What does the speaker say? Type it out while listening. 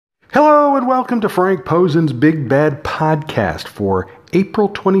Hello and welcome to Frank Posen's Big Bad Podcast for April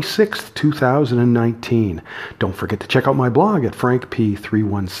 26th, 2019. Don't forget to check out my blog at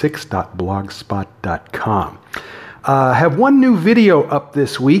frankp316.blogspot.com. I have one new video up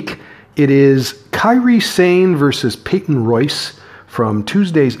this week. It is Kairi Sane versus Peyton Royce from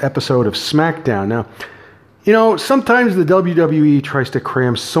Tuesday's episode of SmackDown. Now, you know, sometimes the WWE tries to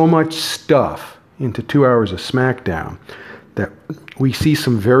cram so much stuff into 2 hours of SmackDown that we see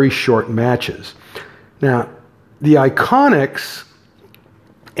some very short matches. Now, the Iconics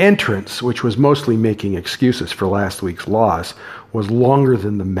entrance, which was mostly making excuses for last week's loss, was longer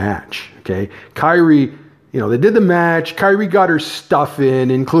than the match, okay? Kairi, they did the match. Kairi got her stuff in,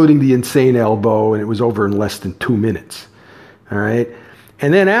 including the insane elbow, and it was over in less than 2 minutes, all right?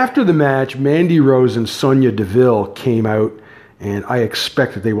 And then after the match, Mandy Rose and Sonya Deville came out, and I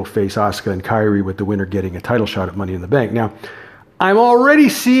expect that they will face Asuka and Kairi, with the winner getting a title shot at Money in the Bank. Now, I'm already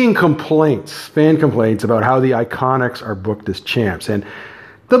seeing fan complaints about how the Iconics are booked as champs. And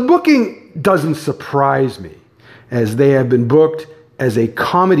the booking doesn't surprise me, as they have been booked as a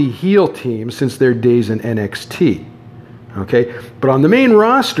comedy heel team since their days in NXT. Okay? But on the main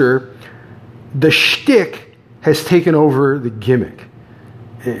roster, the shtick has taken over the gimmick.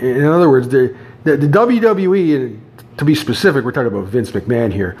 In other words, the WWE, and to be specific, we're talking about Vince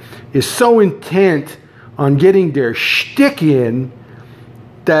McMahon here, is so intent on getting their shtick in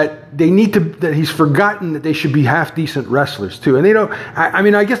that he's forgotten that they should be half decent wrestlers too. And they don't,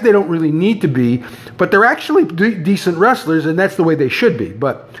 I guess they don't really need to be, but they're actually decent wrestlers, and that's the way they should be.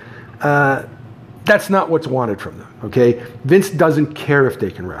 But that's not what's wanted from them, okay? Vince doesn't care if they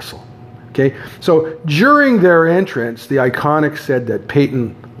can wrestle, okay? So during their entrance, the Iconics said that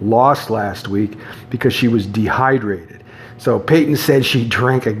Peyton lost last week because she was dehydrated. So Peyton said she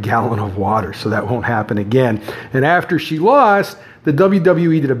drank a gallon of water, so that won't happen again. And after she lost, the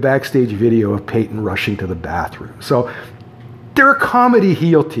WWE did a backstage video of Peyton rushing to the bathroom. So they're a comedy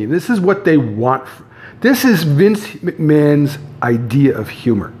heel team. This is what they want. This is Vince McMahon's idea of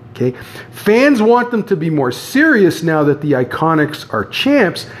humor, okay? Fans want them to be more serious now that the Iconics are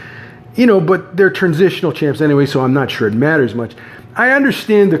champs, but they're transitional champs anyway, so I'm not sure it matters much. I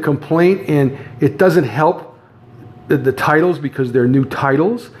understand the complaint, and it doesn't help the titles because they're new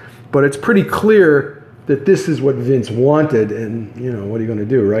titles, but it's pretty clear that this is what Vince wanted, and what are you going to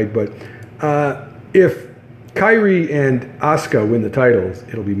do, right? But if Kairi and Asuka win the titles,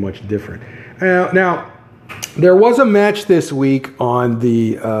 it'll be much different. Now, there was a match this week on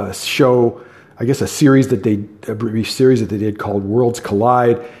the show, I guess a brief series that they did called Worlds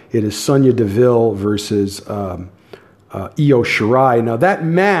Collide. It is Sonya Deville versus Io Shirai. Now, that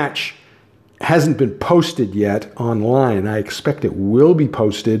match hasn't been posted yet online. I expect it will be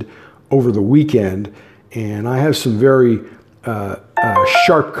posted over the weekend, and I have some very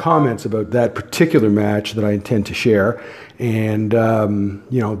sharp comments about that particular match that I intend to share. And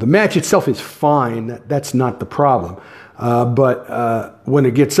the match itself is fine. That's not the problem. But when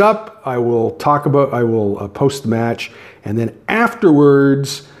it gets up, I will post the match, and then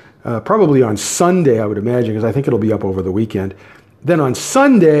afterwards, probably on Sunday, I would imagine, because I think it'll be up over the weekend. Then on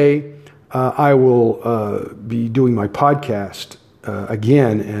Sunday, I will be doing my podcast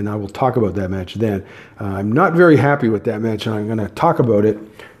again, and I will talk about that match then. I'm not very happy with that match, and I'm going to talk about it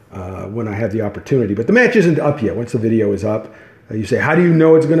when I have the opportunity. But the match isn't up yet. Once the video is up, you say, how do you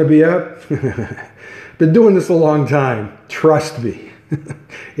know it's going to be up? Been doing this a long time. Trust me.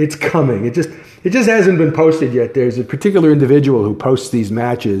 It's coming. It just hasn't been posted yet. There's a particular individual who posts these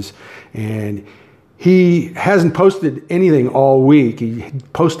matches, and he hasn't posted anything all week. He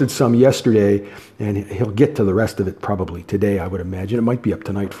posted some yesterday, and he'll get to the rest of it probably today, I would imagine. It might be up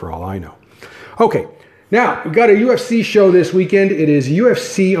tonight for all I know. Okay, now we've got a UFC show this weekend. It is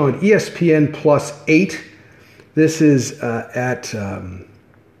UFC on ESPN Plus 8. This is at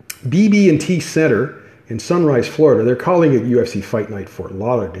BB&T Center in Sunrise, Florida. They're calling it UFC Fight Night Fort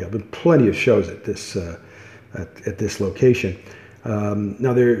Lauderdale. Been plenty of shows at this location.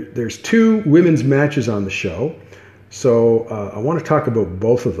 Now, there's 2 women's matches on the show, so I want to talk about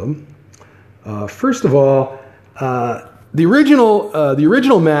both of them. First of all, the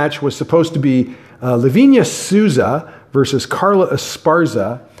original match was supposed to be Livinha Souza versus Carla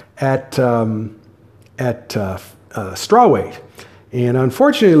Esparza at strawweight. And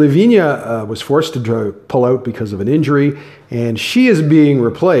unfortunately, Livinha was forced to pull out because of an injury, and she is being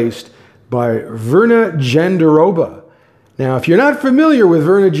replaced by Virna Jandiroba. Now, if you're not familiar with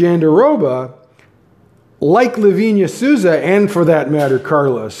Virna Jandiroba, like Livinha Souza, and for that matter,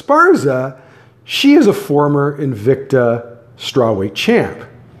 Carla Esparza, she is a former Invicta strawweight champ.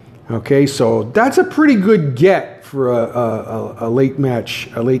 Okay, so that's a pretty good get for a late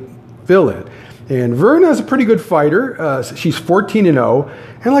fill-in. And Verna is a pretty good fighter. She's 14-0.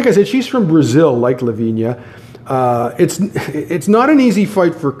 And like I said, she's from Brazil, like Lavinia. It's not an easy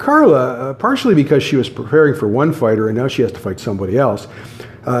fight for Carla, partially because she was preparing for one fighter and now she has to fight somebody else.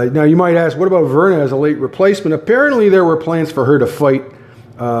 Now you might ask, what about Verna as a late replacement? Apparently there were plans for her to fight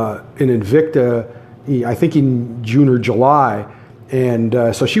in Invicta, I think in June or July. And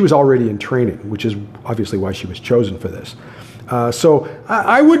so she was already in training, which is obviously why she was chosen for this. So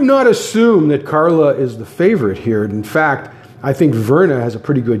I would not assume that Carla is the favorite here. In fact, I think Verna has a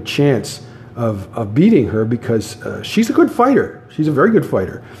pretty good chance of beating her because she's a good fighter. She's a very good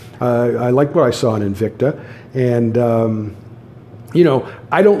fighter. I like what I saw in Invicta. And,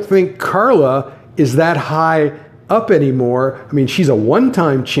 I don't think Carla is that high up anymore. I mean, she's a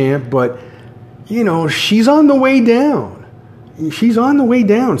one-time champ, but, she's on the way down. She's on the way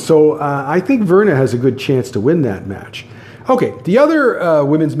down. So I think Verna has a good chance to win that match. Okay, the other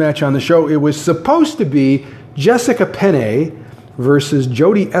women's match on the show, it was supposed to be Jessica Penne versus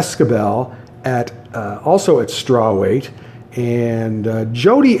Jodie Esquibel also at strawweight. And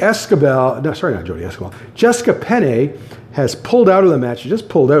Jessica Penne has pulled out of the match. She just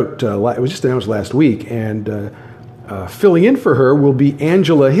pulled out. It was just announced last week. And filling in for her will be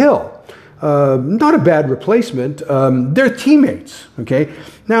Angela Hill. Not a bad replacement. They're teammates, okay?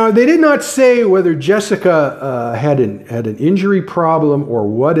 Now, they did not say whether Jessica had an injury problem or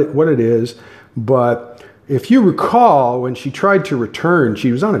what it is, but if you recall, when she tried to return,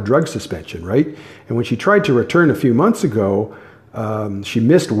 she was on a drug suspension, right? And when she tried to return a few months ago, she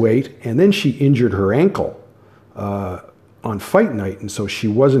missed weight, and then she injured her ankle on fight night, and so she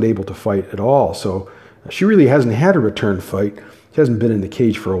wasn't able to fight at all. So she really hasn't had a return fight. She hasn't been in the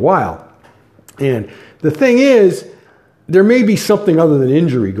cage for a while. And the thing is, there may be something other than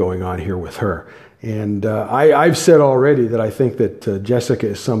injury going on here with her. And I've said already that I think that Jessica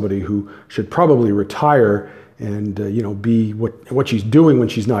is somebody who should probably retire and be what she's doing when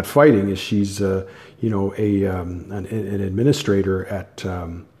she's not fighting is she's an administrator at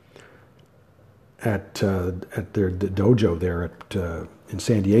their dojo there in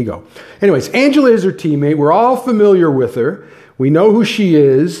San Diego. Anyways, Angela is her teammate. We're all familiar with her. We know who she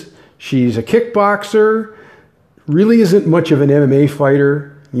is. She's a kickboxer, really isn't much of an MMA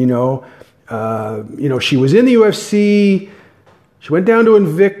fighter, she was in the UFC, she went down to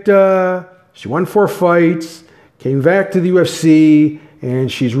Invicta, she won 4 fights, came back to the UFC,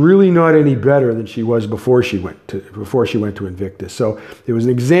 and she's really not any better than she was before she went to Invicta. So it was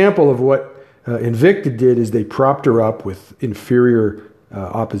an example of what Invicta did is they propped her up with inferior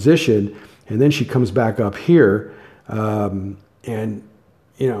opposition, and then she comes back up here,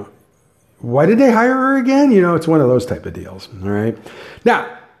 why did they hire her again? It's one of those type of deals, all right?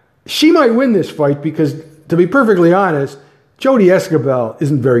 Now, she might win this fight because, to be perfectly honest, Jodie Esquibel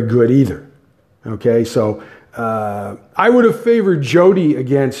isn't very good either, okay? So I would have favored Jodie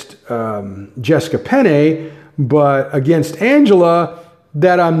against Jessica Penne, but against Angela,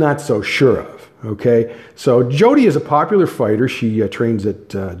 that I'm not so sure of, okay? So Jodie is a popular fighter. She trains at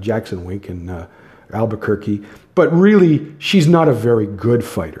Jackson Wink in Albuquerque, but really, she's not a very good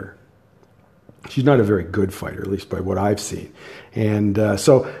fighter. She's not a very good fighter, at least by what I've seen. And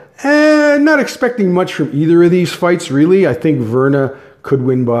not expecting much from either of these fights, really. I think Verna could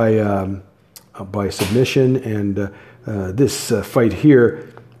win by submission. And this fight here,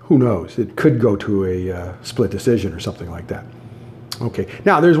 who knows? It could go to a split decision or something like that. Okay.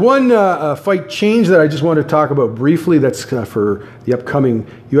 Now, there's one fight change that I just want to talk about briefly. That's for the upcoming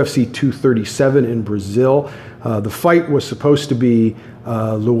UFC 237 in Brazil. The fight was supposed to be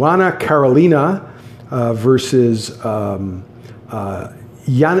Luana Carolina versus Wanan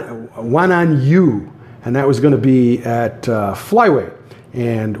Yu, and that was going to be at flyweight.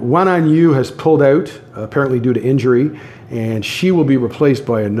 And Wanan Yu has pulled out, apparently due to injury, and she will be replaced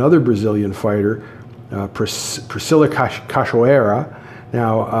by another Brazilian fighter, Priscila Cachoeira.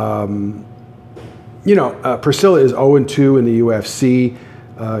 Now, Priscilla is 0-2 in the UFC.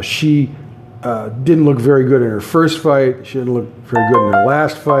 She didn't look very good in her first fight. She didn't look very good in her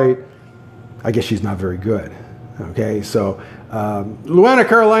last fight. I guess she's not very good. Okay, so Luana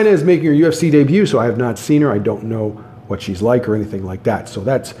Carolina is making her UFC debut, so I have not seen her. I don't know what she's like or anything like that. So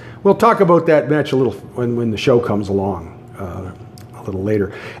we'll talk about that match a little when the show comes along a little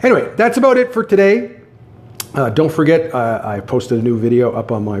later. Anyway, that's about it for today. Don't forget, I posted a new video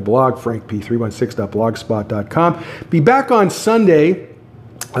up on my blog, frankp316.blogspot.com. Be back on Sunday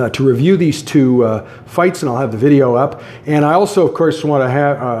to review these 2 fights, and I'll have the video up. And I also, of course, want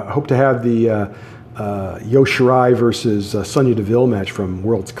to hope to have the Yo Shirai versus Sonya Deville match from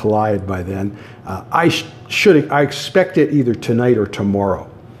Worlds Collide by then. I expect it either tonight or tomorrow.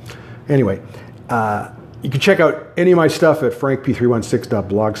 Anyway, you can check out any of my stuff at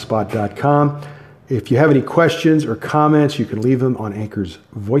frankp316.blogspot.com. If you have any questions or comments, you can leave them on Anchor's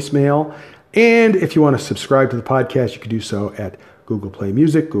voicemail. And if you want to subscribe to the podcast, you can do so at Google Play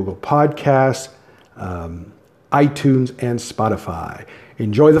Music, Google Podcasts, iTunes, and Spotify.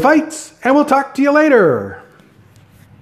 Enjoy the fights, and we'll talk to you later.